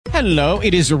Hello,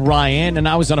 it is Ryan, and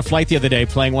I was on a flight the other day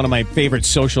playing one of my favorite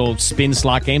social spin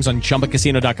slot games on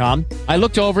ChumbaCasino.com. I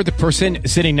looked over at the person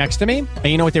sitting next to me, and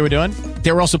you know what they were doing?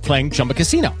 They were also playing Chumba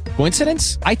Casino.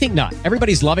 Coincidence? I think not.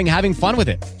 Everybody's loving having fun with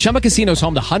it. Chumba Casino is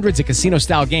home to hundreds of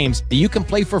casino-style games that you can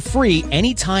play for free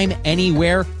anytime,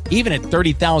 anywhere, even at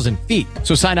 30,000 feet.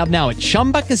 So sign up now at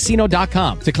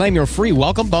ChumbaCasino.com to claim your free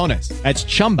welcome bonus. That's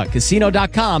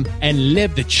ChumbaCasino.com and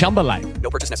live the Chumba life. No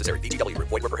purchase necessary. VGW.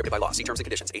 Void where prohibited by law. See terms and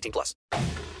conditions. 18 plus.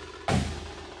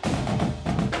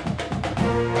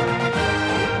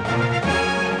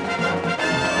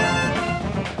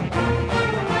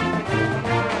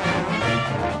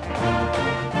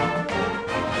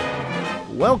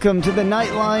 Welcome to the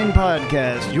Knightline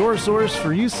Podcast, your source for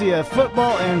UCF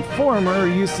football and former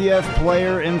UCF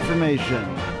player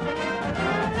information.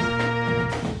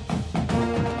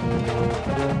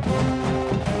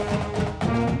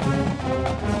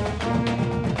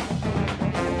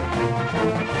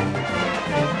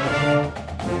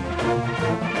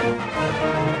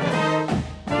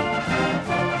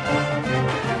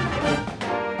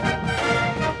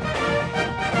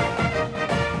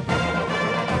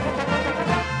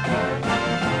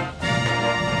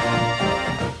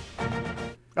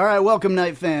 All right, welcome,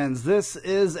 Knight fans. This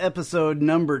is episode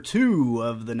number 2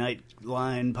 of the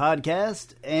Knightline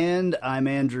Podcast, and I'm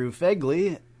Andrew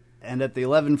Fegley, and at the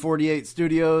 1148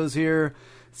 studios here,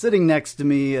 sitting next to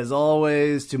me, as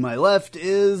always, to my left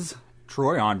is...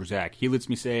 Troy Andrzak. He lets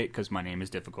me say it because my name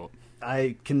is difficult.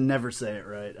 I can never say it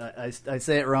right. I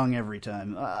say it wrong every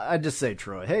time. I just say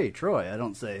Troy. Hey, Troy. I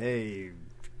don't say, hey,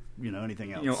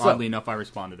 anything else. Oddly enough, I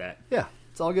respond to that. Yeah,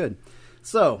 it's all good.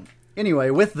 So... Anyway,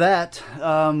 with that,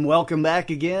 welcome back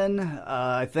again.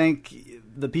 I thank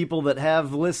the people that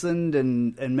have listened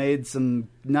and made some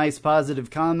nice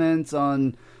positive comments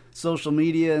on social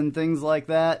media and things like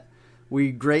that.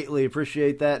 We greatly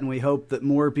appreciate that, and we hope that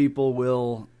more people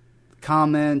will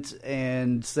comment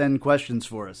and send questions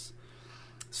for us.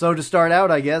 So to start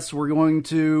out, I guess, we're going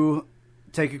to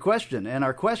take a question, and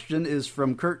our question is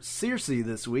from Kurt Searcy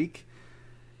this week.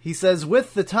 He says,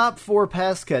 with the top 4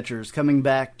 pass catchers coming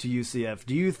back to UCF,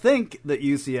 do you think that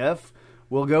UCF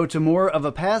will go to more of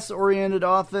a pass-oriented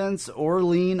offense or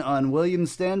lean on William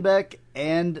Stanback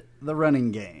and the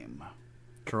running game?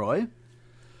 Troy?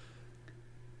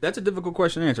 That's a difficult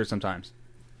question to answer sometimes.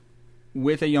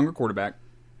 With a younger quarterback,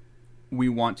 we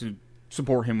want to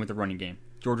support him with the running game.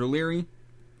 George O'Leary,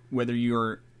 whether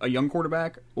you're a young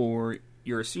quarterback or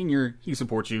you're a senior, he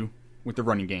supports you with the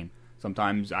running game.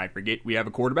 Sometimes I forget we have a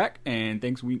quarterback and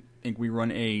think we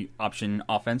run a option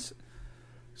offense.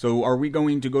 So are we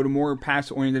going to go to more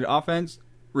pass-oriented offense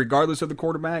regardless of the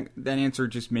quarterback? That answer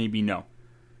just may be no.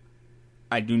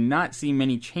 I do not see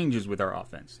many changes with our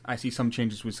offense. I see some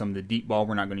changes with some of the deep ball.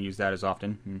 We're not going to use that as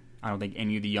often. I don't think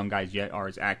any of the young guys yet are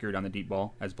as accurate on the deep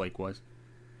ball as Blake was.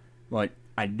 But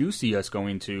I do see us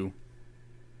going to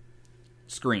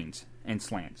screens and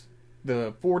slants.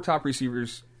 The 4 top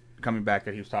receivers coming back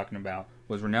that he was talking about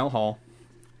was Rennell Hall,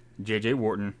 J.J.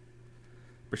 Wharton,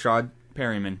 Rashad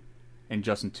Perryman, and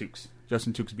Justin Tukes.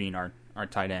 Justin Tukes being our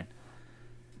tight end.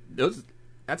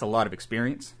 That's a lot of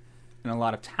experience and a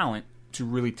lot of talent to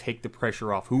really take the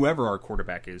pressure off whoever our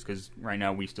quarterback is, because right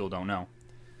now we still don't know.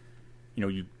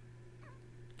 You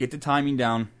get the timing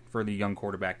down for the young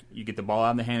quarterback. You get the ball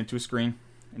out of the hand into a screen,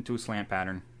 into a slant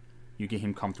pattern. You get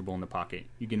him comfortable in the pocket.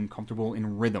 You get him comfortable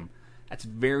in rhythm. That's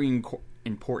very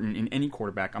important in any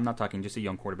quarterback. I'm not talking just a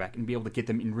young quarterback, and be able to get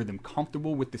them in rhythm,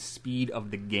 comfortable with the speed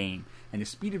of the game. And the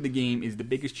speed of the game is the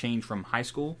biggest change from high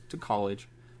school to college,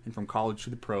 and from college to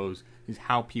the pros, is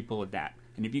how people adapt.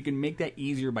 And if you can make that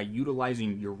easier by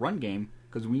utilizing your run game,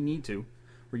 because we need to,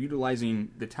 or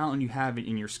utilizing the talent you have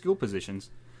in your skill positions,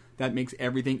 that makes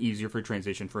everything easier for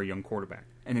transition for a young quarterback.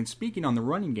 And then speaking on the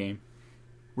running game,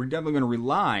 we're definitely going to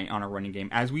rely on our running game,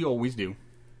 as we always do.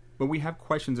 But we have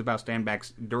questions about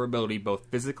Stanback's durability, both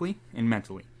physically and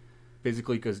mentally.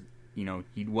 Physically, because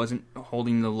he wasn't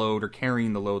holding the load or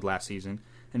carrying the load last season,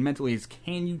 and mentally is,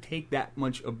 can you take that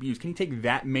much abuse? Can you take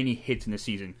that many hits in the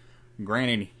season?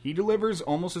 Granted, he delivers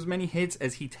almost as many hits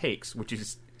as he takes, which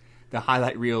is the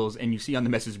highlight reels, and you see on the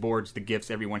message boards the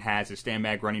gifs everyone has of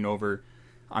Stanback running over.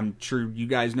 I'm sure you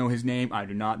guys know his name. I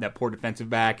do not. That poor defensive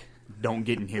back. Don't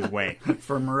get in his way.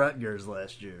 From Rutgers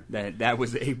last year. That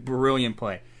was a brilliant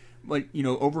play. But,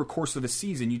 over a course of a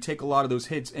season, you take a lot of those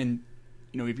hits, and,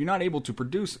 if you're not able to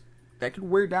produce, that could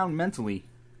wear down mentally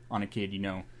on a kid,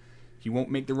 He won't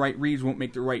make the right reads, won't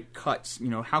make the right cuts.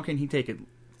 How can he take it?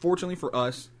 Fortunately for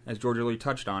us, as George earlier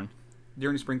touched on,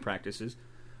 during the spring practices,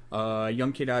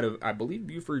 Young kid out of, I believe,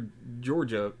 Buford,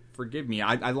 Georgia. Forgive me.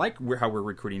 I like how we're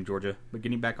recruiting Georgia, but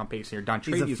getting back on pace here.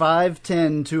 He's a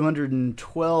 5'10",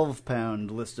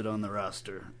 212-pound listed on the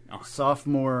roster.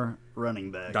 Sophomore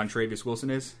running back. Dontravius Wilson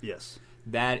is? Yes.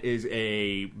 That is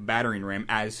a battering ram,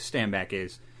 as Stanback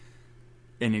is.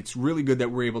 And it's really good that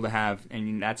we're able to have,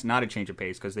 and that's not a change of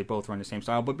pace because they both run the same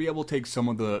style, but be able to take some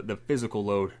of the physical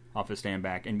load off of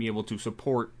Stanback and be able to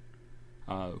support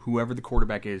whoever the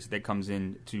quarterback is that comes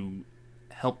in to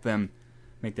help them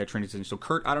make that transition. So,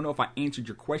 Kurt, I don't know if I answered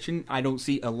your question. I don't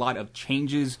see a lot of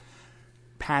changes,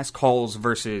 pass calls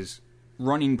versus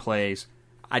running plays.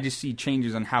 I just see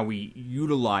changes on how we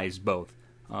utilize both.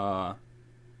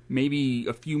 Maybe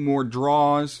a few more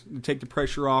draws to take the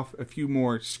pressure off, a few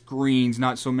more screens,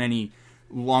 not so many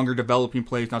longer developing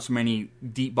plays, not so many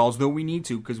deep balls, though we need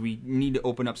to because we need to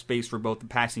open up space for both the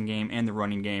passing game and the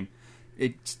running game.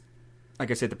 It's,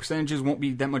 like I said, the percentages won't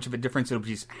be that much of a difference. It'll be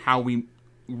just how we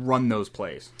run those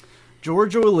plays.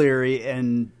 George O'Leary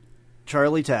and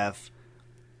Charlie Taff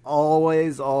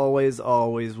always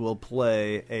will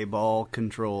play a ball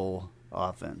control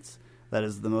offense. That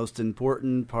is the most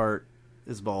important part,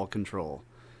 is ball control.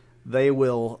 They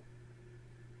will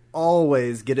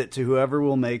always get it to whoever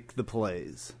will make the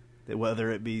plays,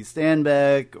 whether it be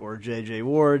Stanback or J.J.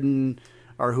 Warden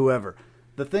or whoever.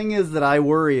 The thing is that I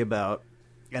worry about,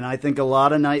 and I think a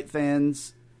lot of Knight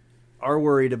fans are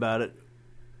worried about it,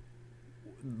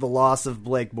 the loss of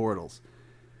Blake Bortles.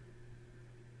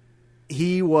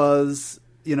 He was,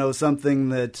 something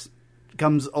that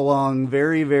comes along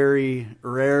very, very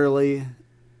rarely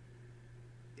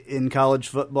in college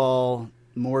football,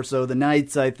 more so the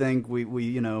Knights, I think.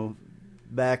 We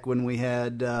back when we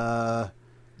had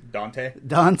Dante.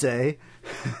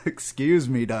 Excuse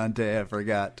me, Dante, I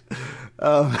forgot.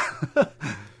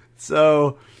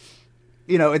 So,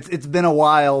 it's been a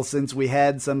while since we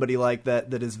had somebody like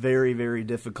that is very, very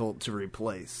difficult to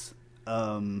replace.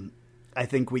 I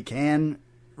think we can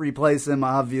replace him,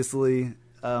 obviously.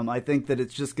 I think that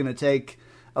it's just going to take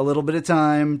a little bit of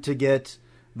time to get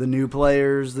the new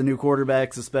players, the new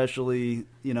quarterbacks especially,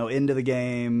 into the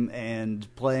game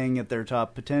and playing at their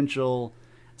top potential.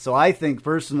 So I think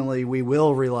personally we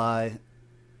will rely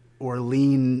or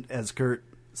lean, as Kurt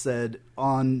said,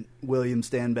 on William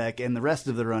Stanback and the rest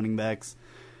of the running backs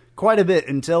quite a bit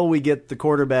until we get the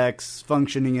quarterbacks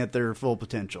functioning at their full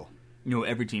potential.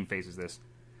 Every team faces this.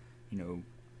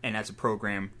 And as a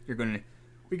program,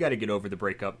 we got to get over the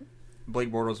breakup.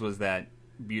 Blake Bortles was that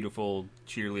beautiful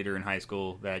cheerleader in high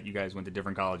school that you guys went to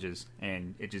different colleges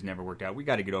and it just never worked out. We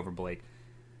got to get over Blake.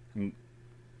 I'm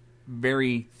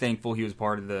very thankful he was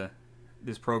part of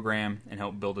this program and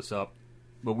helped build us up.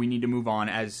 But we need to move on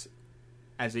as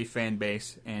a fan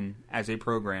base and as a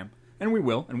program. And we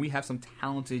will. And we have some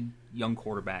talented young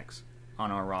quarterbacks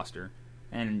on our roster.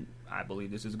 And I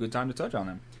believe this is a good time to touch on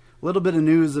them. A little bit of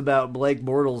news about Blake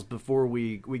Bortles before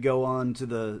we go on to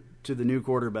the new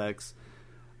quarterbacks.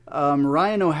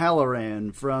 Ryan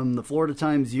O'Halloran from the Florida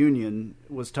Times-Union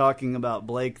was talking about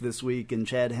Blake this week and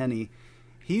Chad Henne.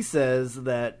 He says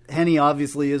that Henne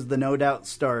obviously is the no-doubt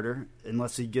starter,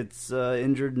 unless he gets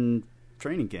injured in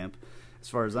training camp, as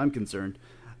far as I'm concerned.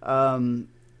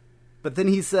 But then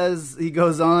he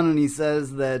goes on and he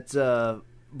says that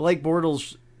Blake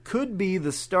Bortles could be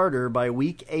the starter by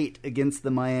Week 8 against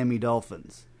the Miami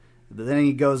Dolphins. But then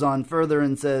he goes on further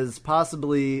and says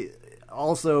possibly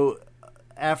also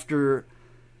after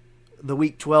the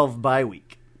Week 12 bye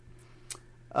week.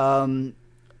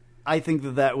 I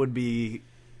think that would be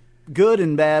good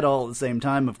and bad all at the same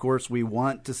time. Of course, we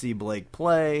want to see Blake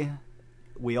play.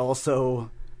 We also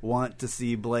want to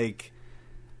see Blake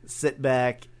sit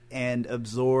back and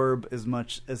absorb as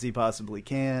much as he possibly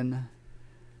can.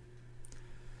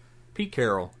 Pete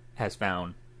Carroll has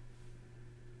found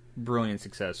brilliant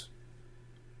success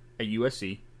at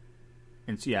USC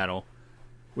in Seattle.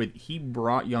 He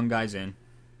brought young guys in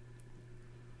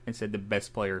and said the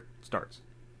best player starts.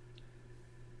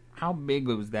 How big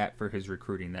was that for his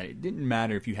recruiting? That it didn't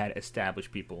matter if you had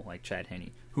established people like Chad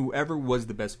Henne. Whoever was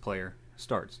the best player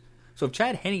starts. So if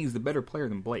Chad Henne is the better player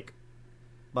than Blake,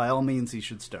 by all means he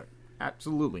should start.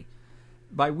 Absolutely.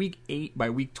 By Week 8, by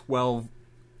Week 12,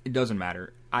 it doesn't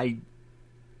matter. I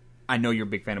know you're a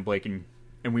big fan of Blake, and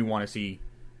we want to see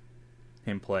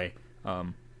him play.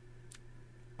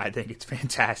 I think it's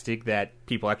fantastic that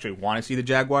people actually want to see the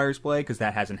Jaguars play, because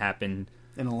that hasn't happened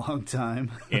in a long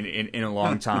time. in a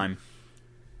long time.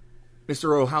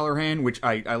 Mr. O'Halloran, which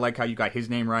I like how you got his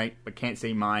name right, but can't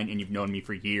say mine, and you've known me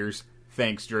for years.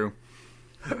 Thanks, Drew.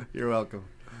 You're welcome.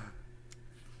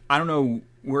 I don't know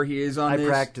where he is on this. I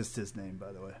practiced his name,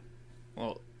 by the way.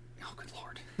 Well, oh, good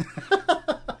Lord.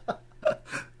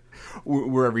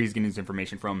 wherever he's getting his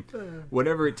information from.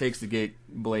 Whatever it takes to get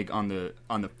Blake on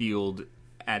the field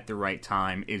at the right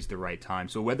time is the right time.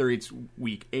 So whether it's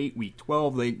week 8, week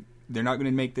 12, they're not going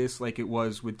to make this like it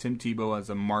was with Tim Tebow as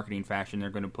a marketing fashion. They're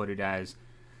going to put it as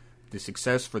the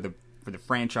success for the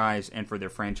franchise and for their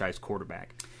franchise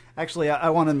quarterback. Actually, I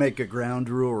want to make a ground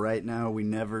rule right now. We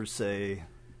never say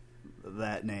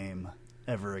that name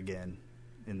ever again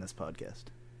in this podcast.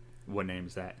 What name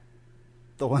is that?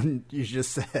 The one you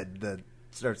just said that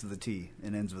starts with a T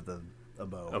and ends with a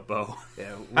bow. A bow.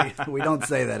 Yeah, we don't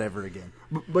say that ever again.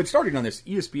 But starting on this,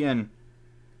 ESPN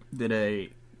did a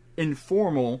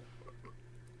informal,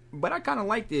 but I kind of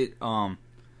liked it. How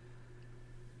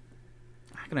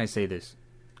can I say this?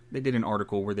 They did an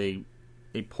article where they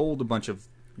polled a bunch of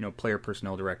player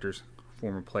personnel directors,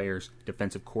 former players,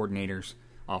 defensive coordinators,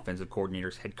 offensive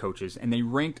coordinators, head coaches, and they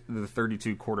ranked the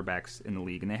 32 quarterbacks in the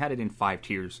league, and they had it in 5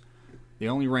 tiers. They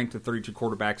only ranked the 32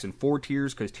 quarterbacks in 4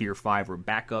 tiers because tier 5 were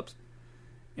backups,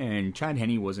 and Chad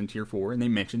Henne was in tier 4, and they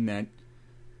mentioned that,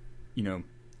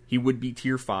 he would be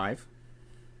tier 5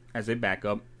 as a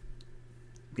backup,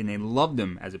 and they loved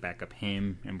him as a backup,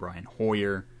 him and Brian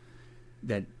Hoyer,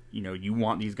 that, you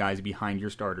want these guys behind your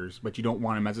starters, but you don't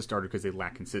want them as a starter because they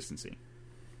lack consistency.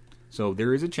 So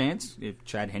there is a chance if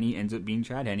Chad Henne ends up being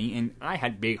Chad Henne, and I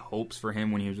had big hopes for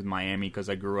him when he was with Miami because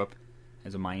I grew up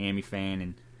as a Miami fan,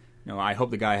 and I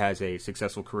hope the guy has a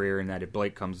successful career and that if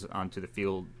Blake comes onto the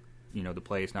field, to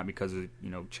play, it's not because of,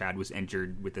 Chad was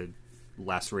injured with a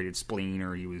lacerated spleen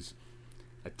or he was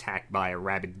attacked by a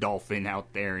rabid dolphin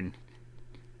out there in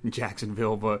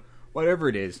Jacksonville, but whatever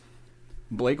it is,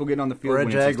 Blake will get on the field. Or a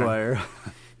Jaguar.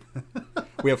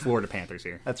 We have Florida Panthers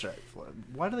here. That's right.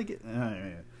 Why do they get...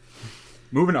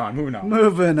 Moving on.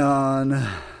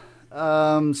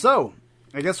 So,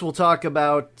 I guess we'll talk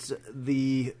about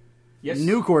the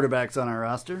new quarterbacks on our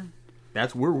roster.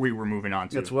 That's where we were moving on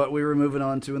to. That's what we were moving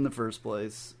on to in the first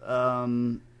place. A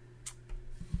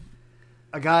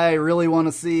guy I really want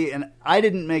to see, and I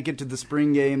didn't make it to the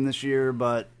spring game this year,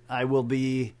 but I will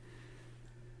be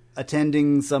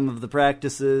attending some of the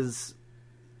practices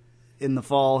in the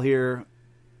fall here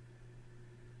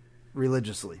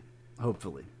religiously,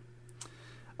 hopefully.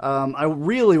 I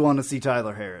really want to see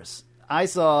Tyler Harris. I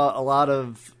saw a lot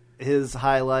of his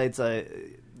highlights.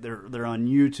 They're on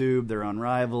YouTube, they're on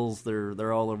Rivals,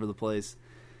 they're all over the place.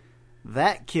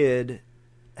 That kid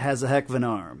has a heck of an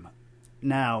arm.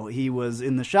 Now, he was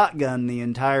in the shotgun the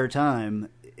entire time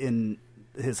in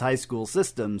his high school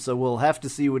system, so we'll have to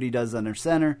see what he does under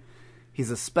center. He's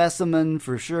a specimen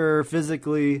for sure,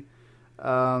 physically,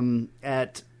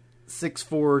 at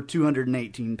 6'4",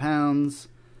 218 pounds.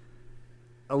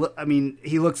 I mean,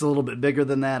 he looks a little bit bigger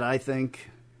than that, I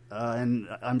think, and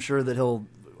I'm sure that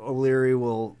O'Leary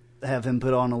will have him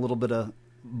put on a little bit of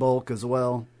bulk as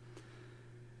well.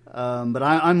 But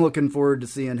I'm looking forward to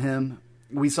seeing him.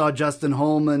 We saw Justin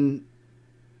Holman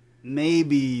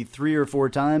maybe 3 or 4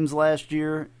 times last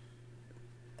year,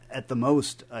 at the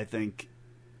most, I think.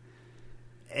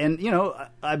 And,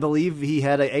 I believe he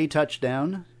had a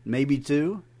touchdown, maybe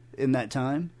 2, in that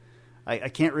time. I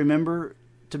can't remember,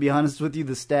 to be honest with you,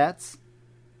 the stats.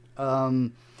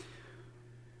 But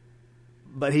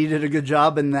he did a good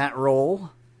job in that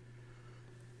role.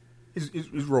 His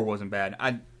role wasn't bad.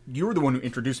 You were the one who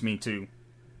introduced me to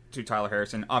Tyler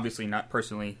Harris, and obviously not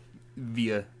personally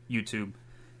via YouTube.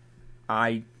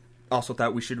 I also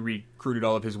thought we should have recruited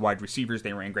all of his wide receivers.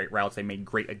 They ran great routes. They made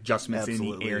great adjustments in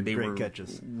the air. They were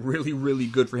catches. Really, really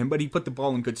good for him. But he put the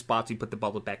ball in good spots. He put the ball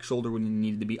at the back shoulder when he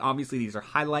needed to be. Obviously, these are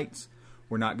highlights.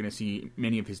 We're not going to see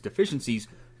many of his deficiencies,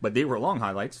 but they were long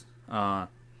highlights.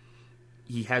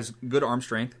 He has good arm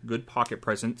strength, good pocket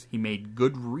presence. He made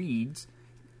good reads.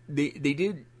 They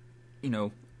did,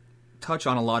 touch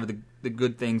on a lot of the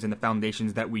good things and the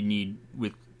foundations that we need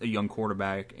with a young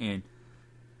quarterback. And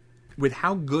with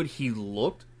how good he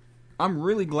looked, I'm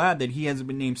really glad that he hasn't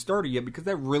been named starter yet, because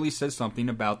that really says something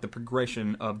about the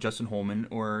progression of Justin Holman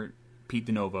or Pete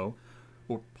DeNovo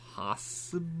or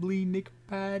possibly Nick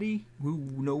Patty, who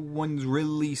no one's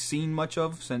really seen much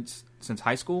of since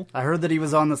high school. I heard that he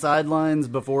was on the sidelines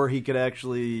before he could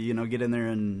actually, get in there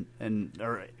and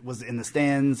or was in the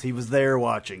stands. He was there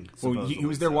watching. Well, he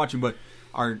was there watching, but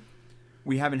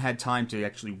we haven't had time to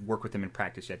actually work with him in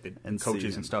practice yet. The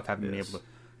coaches and stuff haven't been able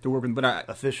to work with him. But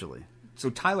officially. So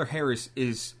Tyler Harris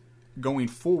is going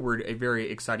forward a very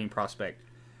exciting prospect.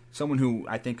 Someone who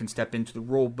I think can step into the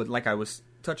role, but like I was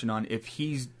touching on, if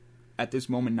he's at this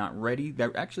moment not ready,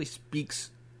 that actually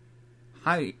speaks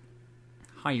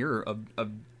higher of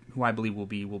who I believe will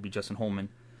be Justin Holman.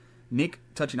 Nick,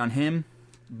 touching on him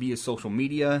via social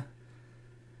media,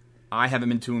 I haven't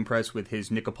been too impressed with his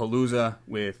Nickapalooza,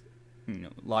 with a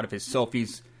lot of his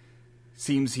selfies.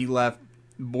 Seems he left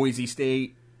Boise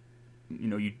State.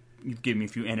 You give me a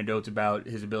few anecdotes about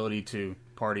his ability to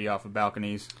party off of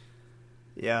balconies.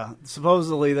 Yeah,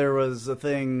 supposedly there was a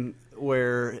thing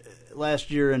where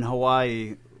last year in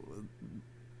Hawaii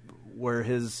where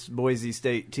his Boise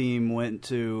State team went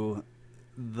to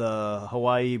the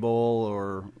Hawaii Bowl,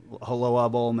 or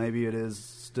Haloa Bowl, maybe it is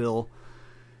still.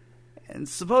 And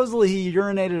supposedly he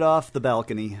urinated off the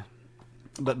balcony,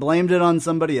 but blamed it on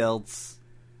somebody else.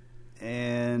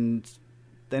 And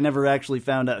they never actually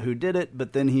found out who did it,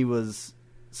 but then he was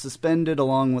suspended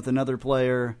along with another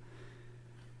player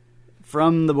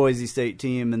from the Boise State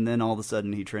team, and then all of a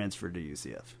sudden he transferred to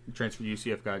UCF. He transferred to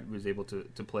UCF, was able to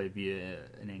play via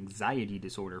an anxiety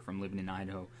disorder from living in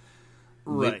Idaho.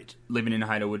 Right. Living in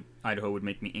Idaho would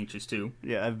make me anxious too.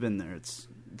 Yeah, I've been there. It's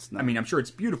not. I mean, I'm sure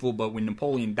it's beautiful, but when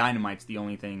Napoleon Dynamite's the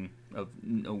only thing of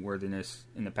noteworthiness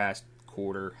in the past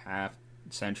quarter, half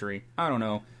century, I don't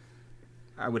know.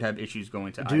 I would have issues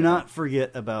going to Idaho. Do not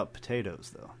forget about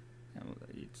potatoes, though.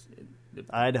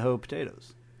 Idaho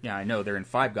potatoes. Yeah, I know. They're in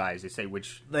Five Guys. They say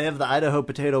which... They have the Idaho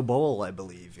Potato Bowl, I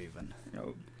believe, even.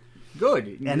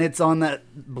 Good. And it's on that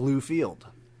blue field.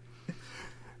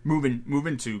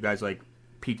 Moving to guys like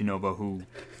Pete DeNovo, who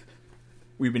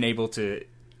we've been able to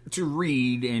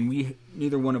read, and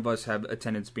neither one of us have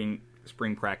attended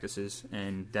spring practices,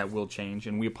 and that will change.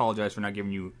 And we apologize for not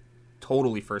giving you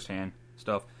totally firsthand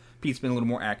stuff. Pete's been a little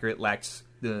more accurate, lacks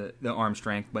the arm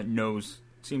strength, but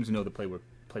seems to know the playbook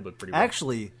pretty well.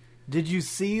 Actually, did you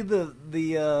see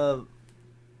the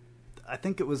I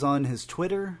think it was on his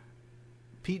Twitter,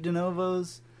 Pete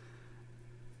DeNovo's?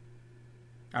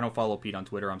 I don't follow Pete on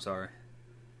Twitter, I'm sorry.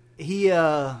 He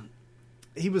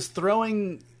was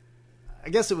throwing, I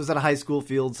guess it was at a high school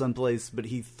field someplace, but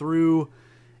he threw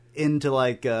into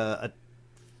like a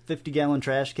 50-gallon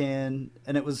trash can,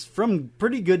 and it was from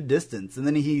pretty good distance. And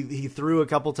then he threw a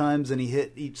couple times, and he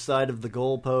hit each side of the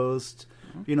goal post,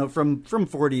 from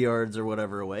 40 yards or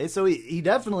whatever away. So he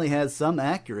definitely has some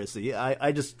accuracy.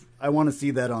 I want to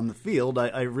see that on the field.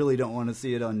 I really don't want to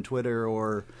see it on Twitter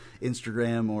or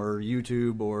Instagram or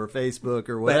YouTube or Facebook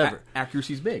or whatever. But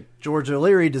accuracy's big. George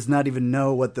O'Leary does not even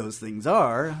know what those things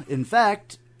are. In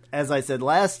fact, as I said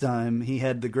last time, he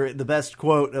had the best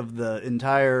quote of the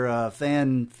entire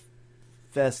fan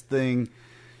fest thing.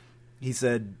 He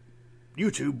said,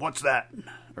 "YouTube, what's that?"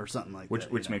 or something like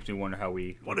that. Which makes me wonder how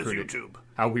we YouTube?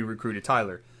 How we recruited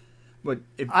Tyler. But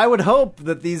I would hope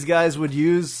that these guys would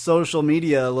use social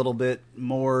media a little bit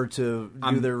more to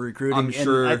do their recruiting. I'm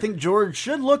sure. And I think George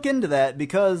should look into that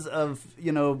because of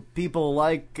people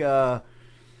like how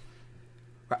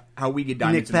we get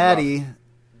diamonds Nick Patty,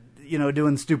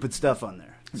 doing stupid stuff on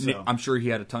there. So. I'm sure he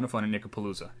had a ton of fun in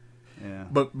Nickapalooza. Yeah.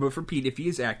 But for Pete, if he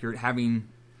is accurate, having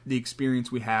the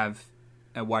experience we have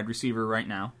at wide receiver right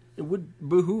now, it would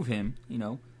behoove him,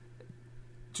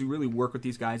 to really work with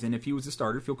these guys. And if he was a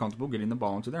starter, feel comfortable getting the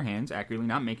ball into their hands accurately,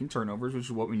 not making turnovers, which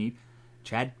is what we need.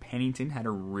 Chad Pennington had a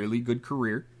really good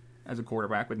career as a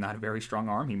quarterback with not a very strong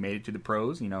arm. He made it to the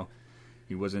pros. He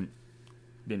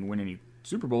didn't win any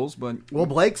Super Bowls, but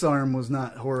Blake's arm was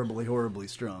not horribly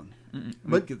strong.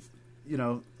 But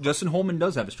Justin Holman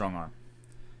does have a strong arm.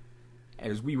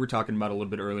 As we were talking about a little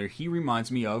bit earlier, he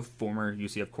reminds me of former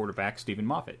UCF quarterback Stephen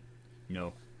Moffitt.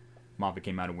 Moffitt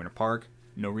came out of Winter Park.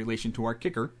 No relation to our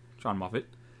kicker, Sean Moffitt.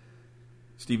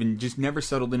 Stephen just never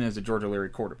settled in as a George O'Leary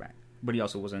quarterback. But he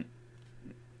also wasn't,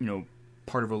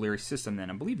 part of O'Leary's system then.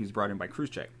 I believe he was brought in by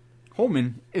Krzyzek.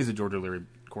 Holman is a George O'Leary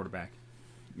quarterback.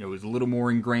 Is a little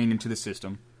more ingrained into the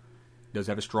system. Does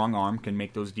have a strong arm, can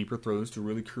make those deeper throws to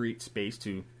really create space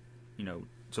to,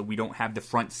 so we don't have the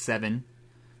front seven,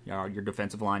 your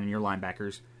defensive line and your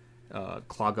linebackers,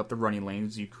 clog up the running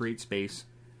lanes. You create space,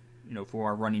 for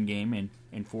our running game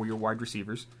and for your wide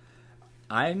receivers.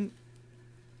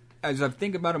 As I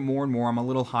think about it more and more, I'm a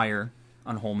little higher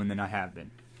on Holman than I have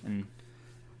been.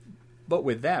 But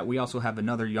with that, we also have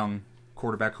another young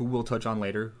quarterback who we'll touch on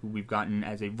later, who we've gotten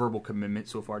as a verbal commitment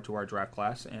so far to our draft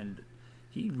class, and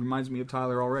he reminds me of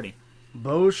Tyler already.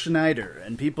 Bo Schneider.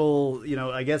 And people,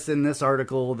 I guess in this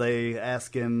article they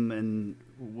asked him and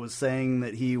was saying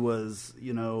that he was,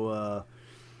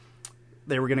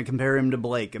 they were going to compare him to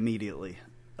Blake immediately.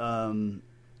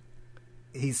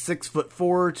 He's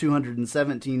 6'4",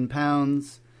 217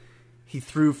 pounds. He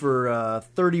threw for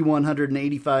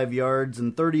 3,185 yards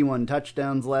and 31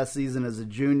 touchdowns last season as a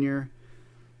junior.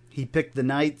 He picked the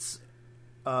Knights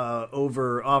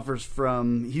over offers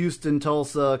from Houston,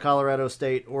 Tulsa, Colorado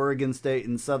State, Oregon State,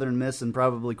 and Southern Miss, and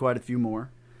probably quite a few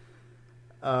more.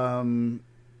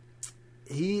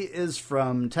 He is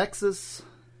from Texas.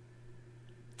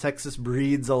 Texas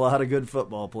breeds a lot of good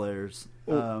football players.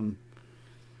 Well,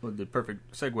 the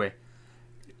perfect segue.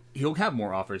 He'll have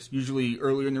more offers. Usually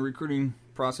earlier in the recruiting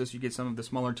process, you get some of the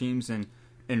smaller teams,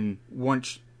 and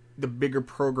once the bigger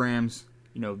programs,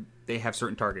 they have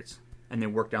certain targets, and they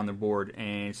work down their board,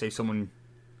 and say someone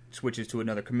switches to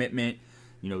another commitment,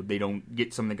 they don't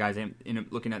get some of the guys that end up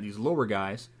looking at these lower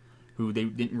guys who they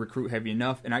didn't recruit heavy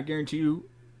enough, and I guarantee you,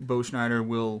 Bo Schneider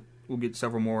will get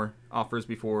several more offers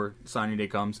before signing day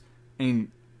comes.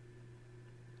 And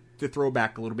to throw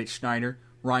back a little bit,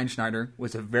 Ryan Schneider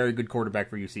was a very good quarterback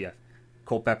for UCF.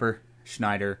 Culpepper,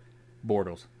 Schneider,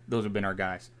 Bortles. Those have been our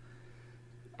guys.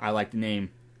 I like the name,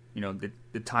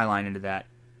 the tie line into that.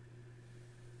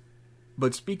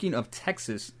 But speaking of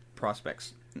Texas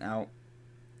prospects, now,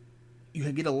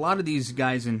 you get a lot of these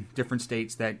guys in different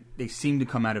states that they seem to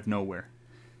come out of nowhere.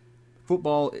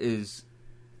 Football is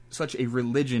such a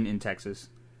religion in Texas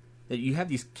that you have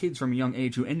these kids from a young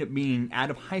age who end up being, out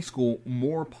of high school,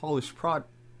 more polished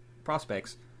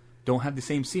prospects, don't have the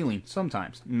same ceiling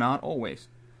sometimes, not always.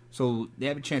 So they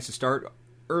have a chance to start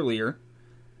earlier,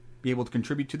 be able to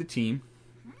contribute to the team,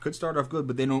 could start off good,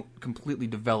 but they don't completely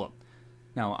develop.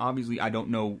 Now, obviously, I don't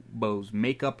know Bo's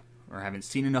makeup, or haven't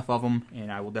seen enough of him, and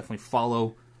I will definitely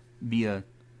follow via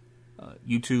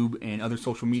YouTube and other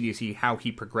social media to see how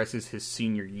he progresses his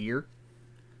senior year,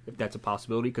 if that's a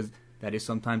possibility, because that is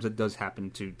sometimes that does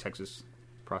happen to Texas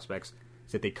prospects,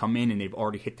 is that they come in and they've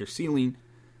already hit their ceiling,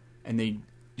 and they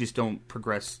just don't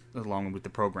progress along with the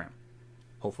program.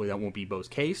 Hopefully that won't be Bo's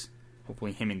case.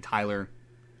 Hopefully him and Tyler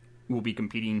will be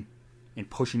competing and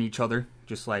pushing each other,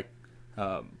 just like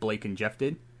Blake and Jeff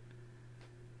did.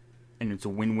 And it's a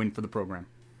win-win for the program.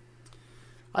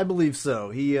 I believe so.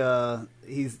 He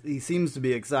seems to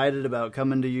be excited about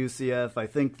coming to UCF.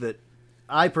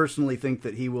 I personally think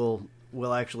that he will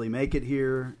actually make it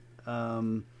here.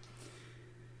 Why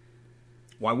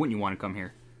wouldn't you want to come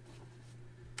here?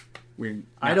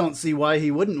 I don't see why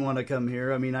he wouldn't want to come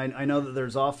here. I mean, I know that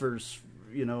there's offers,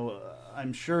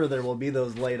 I'm sure there will be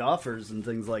those late offers and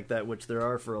things like that, which there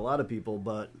are for a lot of people,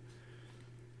 but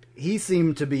he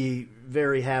seemed to be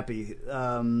very happy.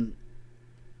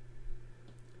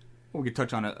 We could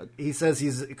touch on it. He says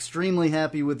he's extremely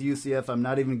happy with UCF. I'm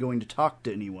not even going to talk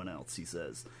to anyone else, he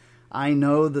says. I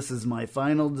know this is my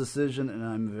final decision, and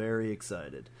I'm very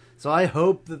excited. So I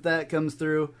hope that comes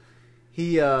through.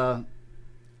 He,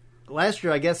 last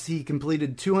year, I guess he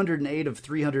completed 208 of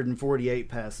 348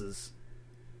 passes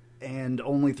and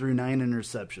only threw 9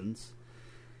 interceptions.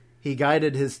 He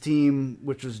guided his team,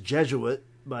 which was Jesuit,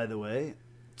 by the way,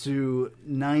 to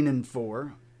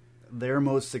 9-4, their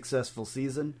most successful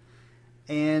season,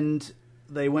 and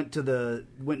they went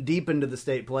deep into the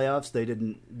state playoffs. They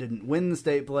didn't win the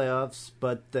state playoffs,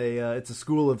 but it's a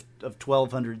school of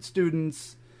 1,200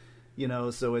 students,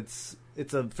 so it's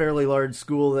a fairly large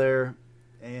school there,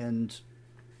 and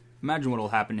imagine what will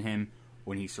happen to him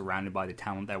when he's surrounded by the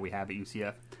talent that we have at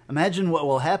UCF. Imagine what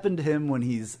will happen to him when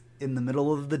he's in the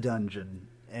middle of the dungeon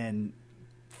and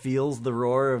feels the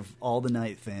roar of all the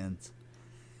Knight fans.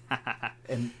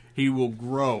 And he will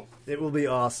grow. It will be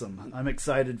awesome. I'm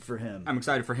excited for him. I'm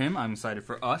excited for him. I'm excited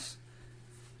for us.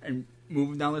 And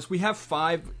moving down this, we have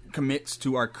 5 commits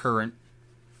to our current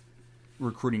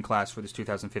recruiting class for this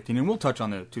 2015, and we'll touch on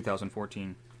the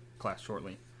 2014 class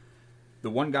shortly. The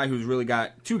one guy who's really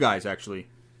got 2 guys, actually,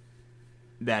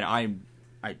 that I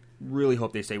really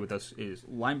hope they stay with us is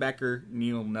linebacker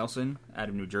Neil Nelson out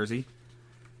of New Jersey.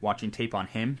 Watching tape on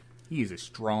him, he is a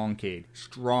strong kid,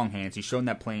 strong hands. He's shown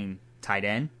that playing tight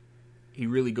end. He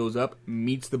really goes up,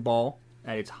 meets the ball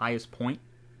at its highest point.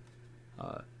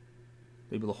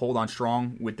 Able to hold on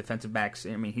strong with defensive backs.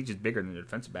 I mean, he's just bigger than the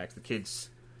defensive backs. The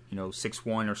kid's,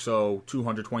 6'1" or so,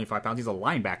 225 pounds. He's a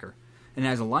linebacker. And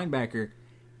as a linebacker,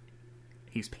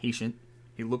 he's patient.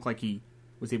 He looked like he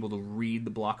was able to read the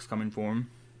blocks coming for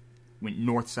him. Went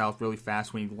north-south really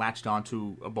fast when he latched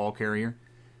onto a ball carrier.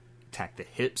 Attacked the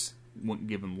hips. Wouldn't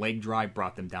give him leg drive.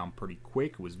 Brought them down pretty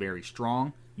quick. Was very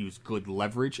strong. Used good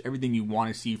leverage. Everything you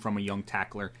want to see from a young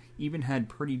tackler. Even had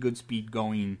pretty good speed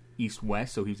going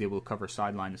east-west, so he was able to cover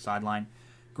sideline to sideline.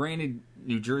 Granted,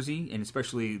 New Jersey, and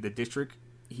especially the district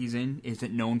he's in,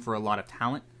 isn't known for a lot of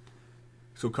talent.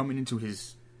 So coming into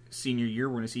his senior year,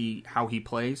 we're going to see how he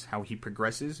plays, how he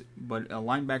progresses. But a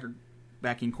linebacker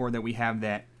backing core that we have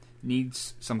that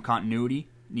needs some continuity.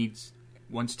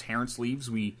 Once Terrence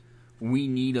leaves, we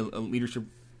need a leadership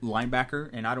linebacker,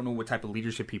 and I don't know what type of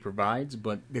leadership he provides,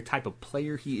 but the type of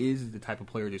player he is the type of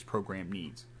player this program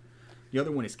needs. The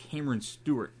other one is Cameron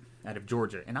Stewart out of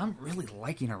Georgia, and I'm really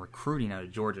liking our recruiting out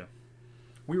of Georgia.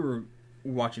 We were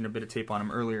watching a bit of tape on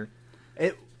him earlier.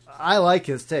 I like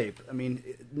his tape. I mean,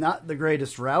 not the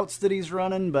greatest routes that he's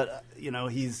running, but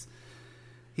he's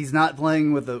not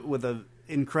playing with a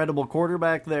incredible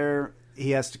quarterback there.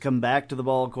 He has to come back to the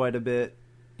ball quite a bit.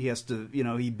 He has to,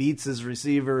 he beats his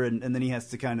receiver and then he has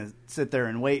to kind of sit there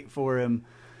and wait for him.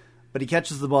 But he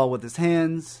catches the ball with his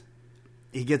hands.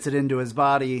 He gets it into his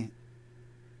body,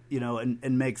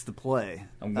 and makes the play.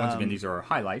 And once again, these are our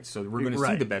highlights, so we're going to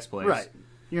see the best plays. Right.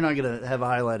 You're not going to have a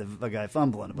highlight of a guy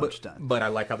fumbling a bunch of times. But I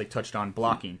like how they touched on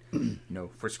blocking.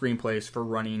 For screenplays, for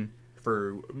running,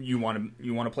 for you want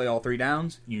to play all three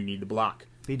downs, you need to block.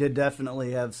 He did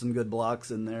definitely have some good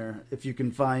blocks in there. If you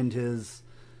can find his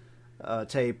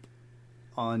tape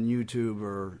on YouTube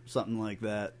or something like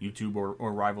that. YouTube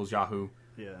or Rivals Yahoo.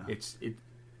 Yeah.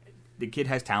 The kid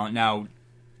has talent. Now,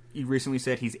 he recently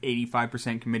said he's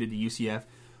 85% committed to UCF.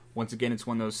 Once again, it's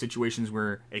one of those situations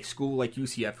where a school like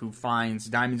UCF, who finds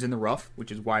diamonds in the rough,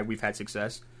 which is why we've had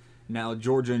success. Now,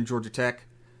 Georgia and Georgia Tech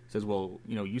says, well,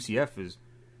 UCF has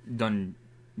done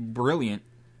brilliant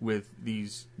with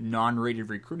these non-rated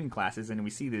recruiting classes, and we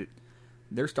see that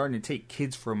they're starting to take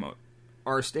kids from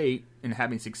our state and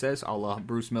having success, a la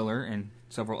Bruce Miller and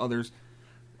several others.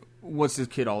 What's this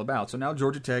kid all about? So now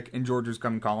Georgia Tech and Georgia's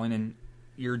come calling, and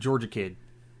you're a Georgia kid.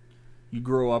 You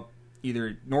grow up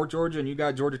either North Georgia and you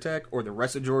got Georgia Tech, or the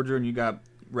rest of Georgia and you got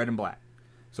red and black.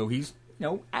 So he's,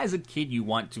 as a kid, you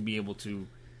want to be able to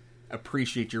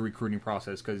appreciate your recruiting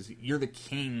process because you're the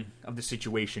king of the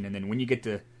situation. And then when you get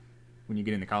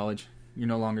into college, you're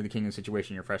no longer the king of the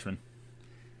situation. You're a freshman.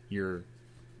 You're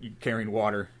carrying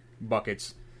water,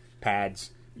 buckets,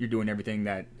 pads. You're doing everything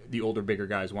that the older, bigger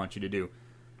guys want you to do.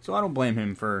 So I don't blame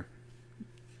him for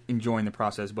enjoying the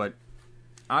process, but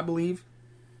I believe,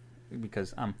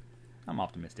 because I'm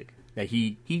optimistic, that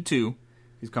he too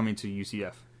is coming to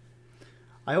UCF.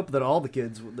 I hope that all the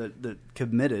kids that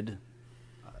committed,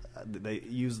 they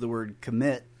use the word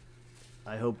commit.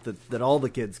 I hope that all the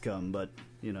kids come, but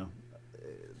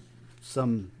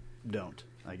some don't,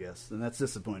 I guess, and that's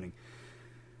disappointing.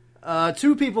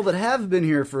 Two people that have been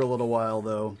here for a little while,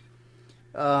 though,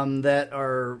 that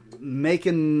are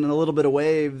making a little bit of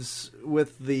waves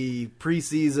with the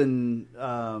preseason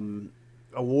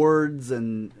awards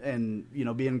and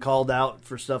being called out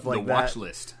for stuff like that. The watch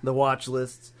list. The watch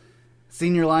lists.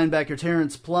 Senior linebacker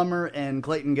Terrence Plummer and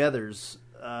Clayton Geathers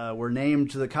were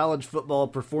named to the College Football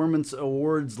Performance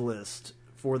Awards list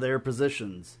for their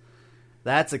positions.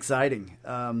 That's exciting.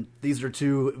 These are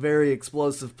two very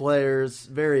explosive players,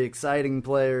 very exciting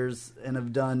players, and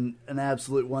have done an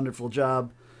absolute wonderful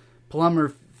job.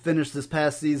 Plummer finished this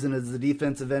past season as the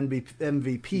defensive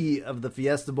MVP of the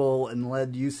Fiesta Bowl and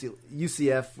led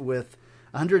UCF with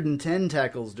 110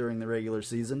 tackles during the regular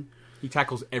season. He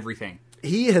tackles everything.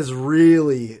 He has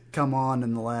really come on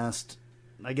in the last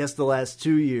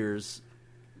 2 years.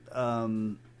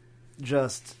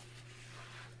 Just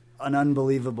an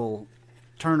unbelievable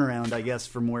turnaround, I guess,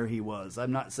 from where he was.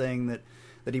 I'm not saying that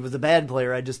he was a bad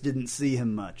player. I just didn't see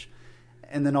him much.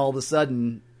 And then all of a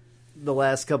sudden, the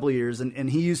last couple of years, and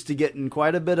he used to get in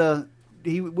quite a bit of...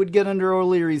 He would get under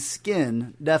O'Leary's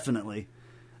skin, definitely.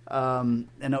 And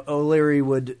O'Leary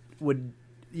would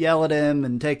yell at him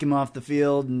and take him off the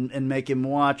field and make him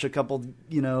watch a couple,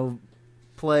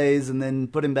 plays and then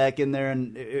put him back in there,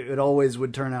 and it always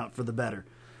would turn out for the better.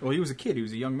 Well, he was a kid. He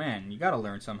was a young man. You got to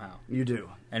learn somehow. You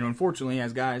do. And unfortunately,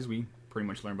 as guys, we pretty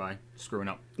much learn by screwing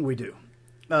up. We do.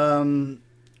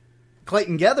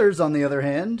 Clayton Geathers, on the other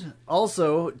hand,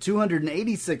 also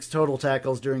 286 total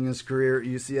tackles during his career at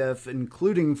UCF,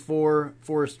 including 4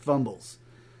 forced fumbles.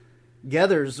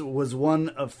 Geathers was one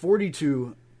of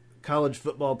 42 college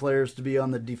football players to be on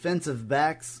the defensive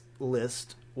backs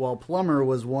list, while Plummer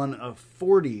was one of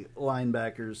 40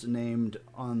 linebackers named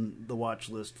on the watch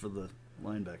list for the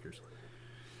linebackers.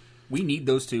 We need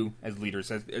those two as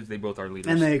leaders, as they both are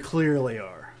leaders. And they clearly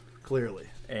are. Clearly.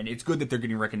 And it's good that they're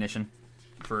getting recognition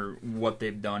for what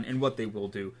they've done and what they will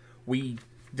do. We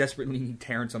desperately need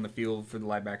Terrence on the field for the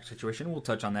linebacker situation. We'll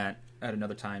touch on that at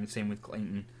another time. Same with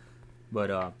Clayton.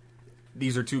 But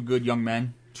these are two good young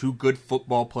men, two good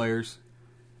football players,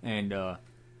 and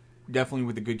definitely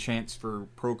with a good chance for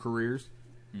pro careers.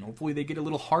 And hopefully they get a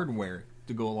little hardware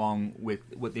to go along with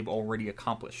what they've already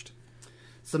accomplished.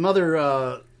 Some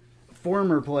other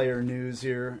former player news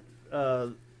here.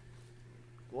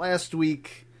 Last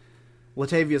week,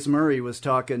 Latavius Murray was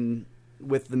talking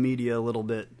with the media a little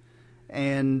bit,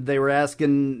 and they were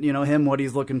asking, him what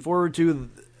he's looking forward to.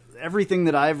 Everything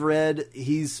that I've read,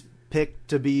 he's picked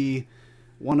to be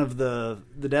one of the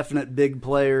definite big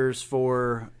players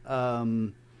for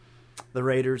the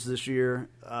Raiders this year.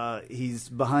 He's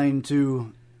behind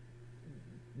two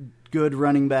good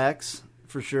running backs,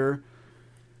 for sure.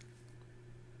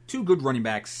 Two good running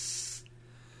backs.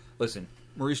 Listen,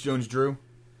 Maurice Jones-Drew,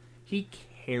 he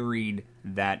carried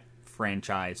that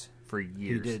franchise for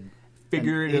years. He did.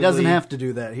 Figuratively. He doesn't have to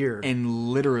do that here.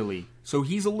 And literally. So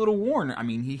he's a little worn. I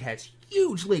mean, he has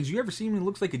huge legs. You ever see him? He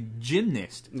looks like a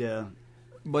gymnast. Yeah.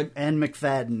 But and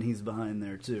McFadden, he's behind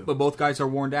there, too. But both guys are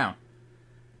worn down.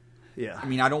 Yeah. I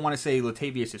mean, I don't want to say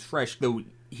Latavius is fresh, though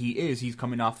he is. He's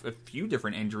coming off a few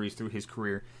different injuries through his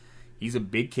career. He's a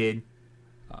big kid.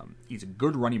 He's a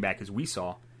good running back, as we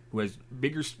saw, who has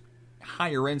bigger,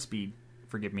 higher end speed,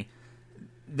 forgive me,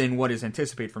 than what is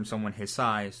anticipated from someone his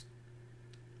size.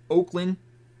 Oakland,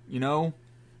 I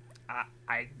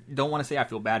don't want to say I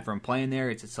feel bad for him playing there.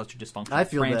 It's such a dysfunctional franchise. I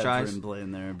feel bad for him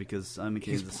playing there because I'm a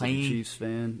Kansas City Chiefs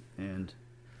fan, and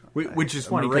which is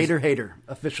funny. I'm a Raider hater,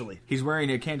 officially. He's wearing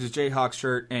a Kansas Jayhawks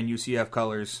shirt and UCF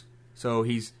colors, so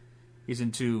he's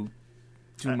in two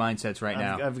mindsets right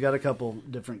now. I've got a couple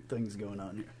different things going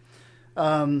on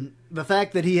here. The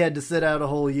fact that he had to sit out a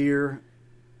whole year,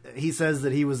 he says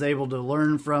that he was able to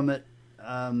learn from it.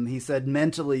 He said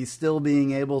mentally still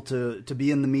being able to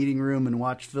be in the meeting room and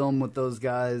watch film with those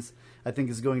guys, I think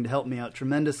is going to help me out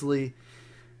tremendously.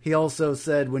 He also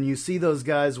said when you see those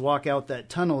guys walk out that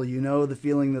tunnel, you know the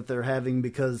feeling that they're having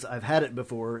because I've had it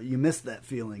before. You miss that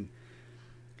feeling.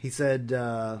 He said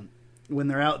when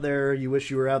they're out there, you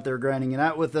wish you were out there grinding it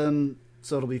out with them,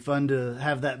 so it'll be fun to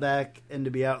have that back and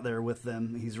to be out there with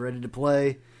them. He's ready to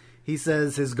play. He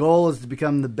says his goal is to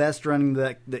become the best running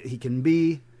back that he can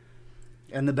be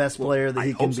and the best player that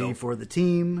he can be for the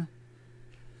team,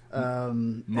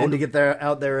 and to get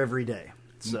out there every day.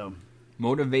 So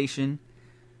motivation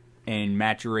and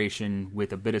maturation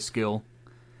with a bit of skill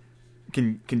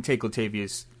can take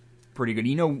Latavius pretty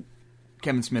good.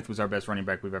 Kevin Smith was our best running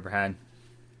back we've ever had.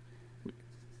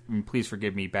 And please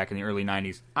forgive me, back in the early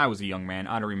 90s, I was a young man.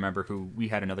 I don't remember we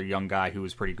had another young guy who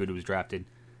was pretty good who was drafted.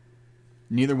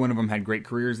 Neither one of them had great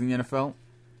careers in the NFL.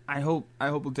 I hope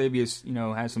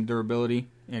Latavius, has some durability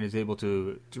and is able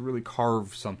to really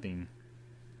carve something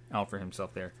out for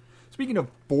himself there. Speaking of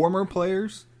former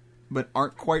players, but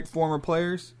aren't quite former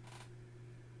players,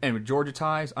 and with Georgia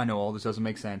ties, I know all this doesn't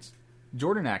make sense.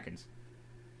 Jordan Atkins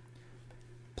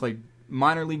played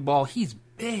minor league ball. He's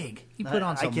big. He put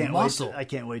on some muscle. I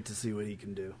can't wait to see what he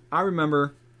can do. I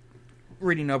remember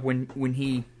reading up when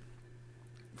he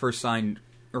first signed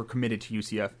or committed to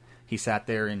UCF. He sat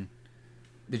there in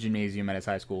the gymnasium at his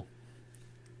high school.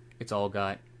 It's all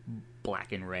got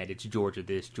black and red. It's Georgia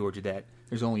this, Georgia that.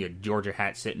 There's only a Georgia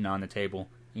hat sitting on the table.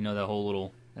 The whole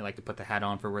little, they like to put the hat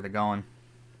on for where they're going.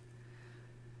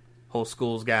 Whole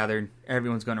school's gathered.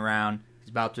 Everyone's going around. He's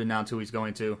about to announce who he's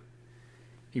going to.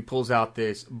 He pulls out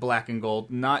this black and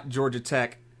gold, not Georgia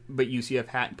Tech, but UCF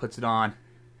hat and puts it on.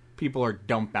 People are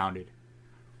dumbfounded.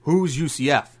 Who's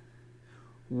UCF?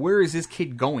 Where is this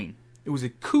kid going? It was a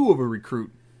coup of a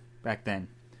recruit back then.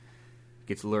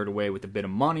 Gets lured away with a bit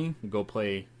of money to go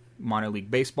play minor league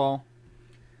baseball.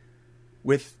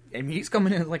 He's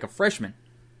coming in like a freshman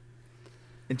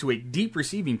into a deep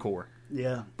receiving core.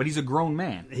 Yeah. But he's a grown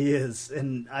man. He is.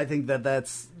 And I think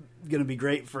that's going to be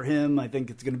great for him. I think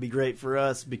it's going to be great for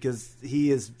us because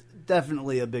he is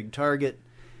definitely a big target.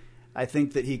 I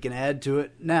think that he can add to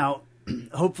it. Now,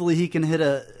 hopefully he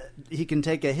can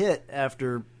take a hit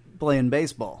after playing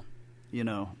baseball,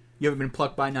 You ever been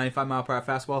plucked by a 95-mile-per-hour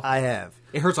fastball? I have.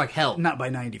 It hurts like hell. Not by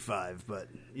 95, but,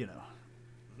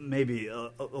 maybe a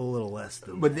little less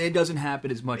than But that. It doesn't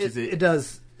happen as much as it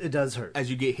does. It does hurt. As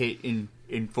you get hit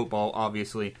in football,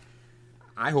 obviously.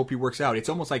 I hope he works out. It's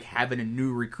almost like having a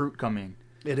new recruit come in.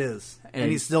 It is.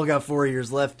 And he's still got 4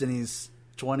 years left, and he's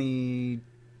 20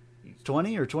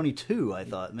 or 22, I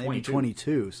thought. Maybe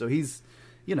 22. So he's,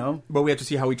 But we have to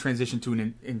see how he transitioned to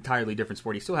an entirely different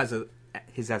sport. He still has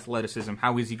his athleticism.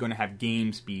 How is he going to have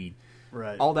game speed?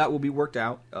 Right. All that will be worked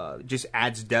out. Just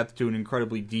adds depth to an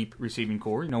incredibly deep receiving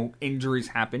core. Injuries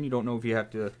happen. You don't know if you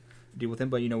have to deal with him,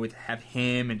 but with have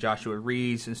him and Joshua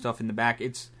Reeves and stuff in the back,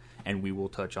 and we will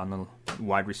touch on the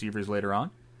wide receivers later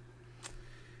on.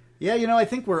 Yeah, I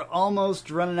think we're almost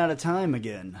running out of time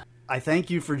again. I thank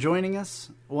you for joining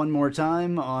us one more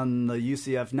time on the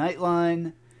UCF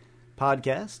Knightline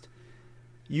Podcast.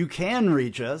 You can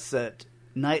reach us at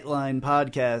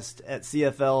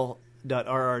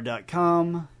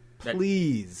nightlinepodcast@cfl.rr.com.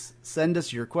 Please send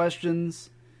us your questions.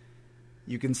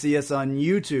 You can see us on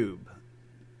YouTube.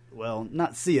 Well,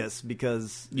 not see us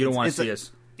because you don't want to see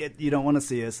us. You don't want to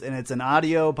see us, and it's an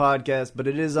audio podcast, but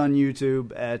it is on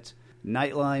YouTube at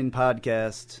Knightline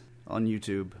Podcast on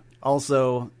YouTube.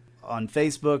 Also on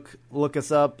Facebook, look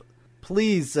us up.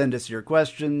 Please send us your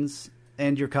questions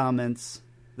and your comments.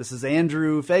 This is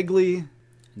Andrew Fegley.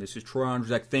 This is Troy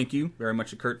Andrzak. Thank you very much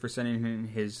to Kurt for sending in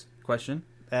his question.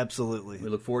 Absolutely. We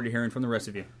look forward to hearing from the rest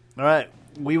of you. All right.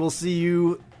 We will see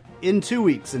you in 2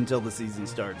 weeks until the season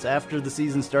starts. After the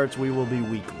season starts, we will be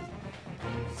weekly.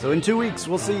 So in 2 weeks,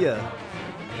 we'll see you.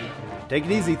 Take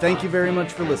it easy. Thank you very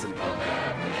much for listening.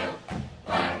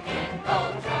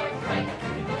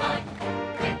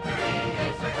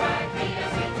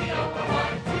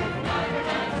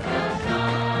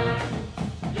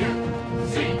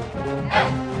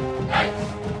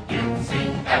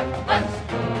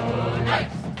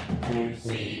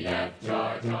 UCF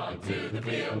charge onto the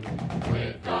field.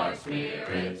 With our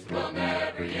spirits we'll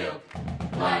never yield.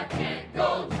 Black and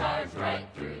gold charge right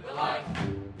through the line.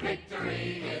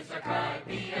 Victory is our cry.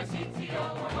 BSCTO,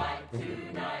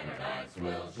 299 our knights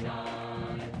will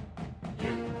shine.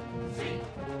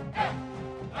 UCF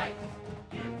Knights.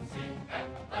 UCF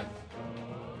Let's go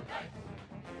Knights.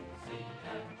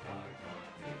 UCF charge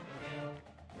onto the field.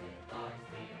 With our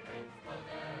spirits we'll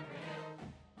never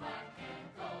yield. Black and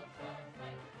gold charge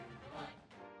right through the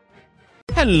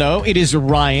line. Hello, it is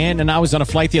Ryan, and I was on a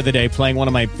flight the other day playing one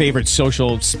of my favorite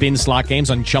social spin slot games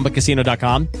on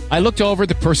ChumbaCasino.com. I looked over at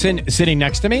the person sitting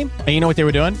next to me, and you know what they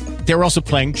were doing? They were also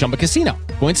playing Chumba Casino.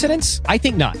 Coincidence? I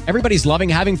think not. Everybody's loving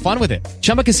having fun with it.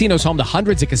 Chumba Casino is home to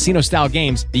hundreds of casino-style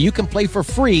games that you can play for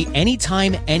free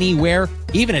anytime, anywhere,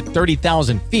 even at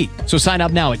 30,000 feet. So sign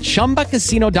up now at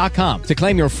ChumbaCasino.com to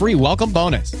claim your free welcome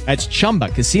bonus. That's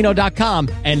ChumbaCasino.com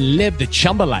and live the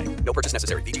Chumba life. No purchase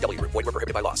necessary. VGW Group. Void where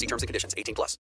prohibited by law. See terms and conditions. 18+.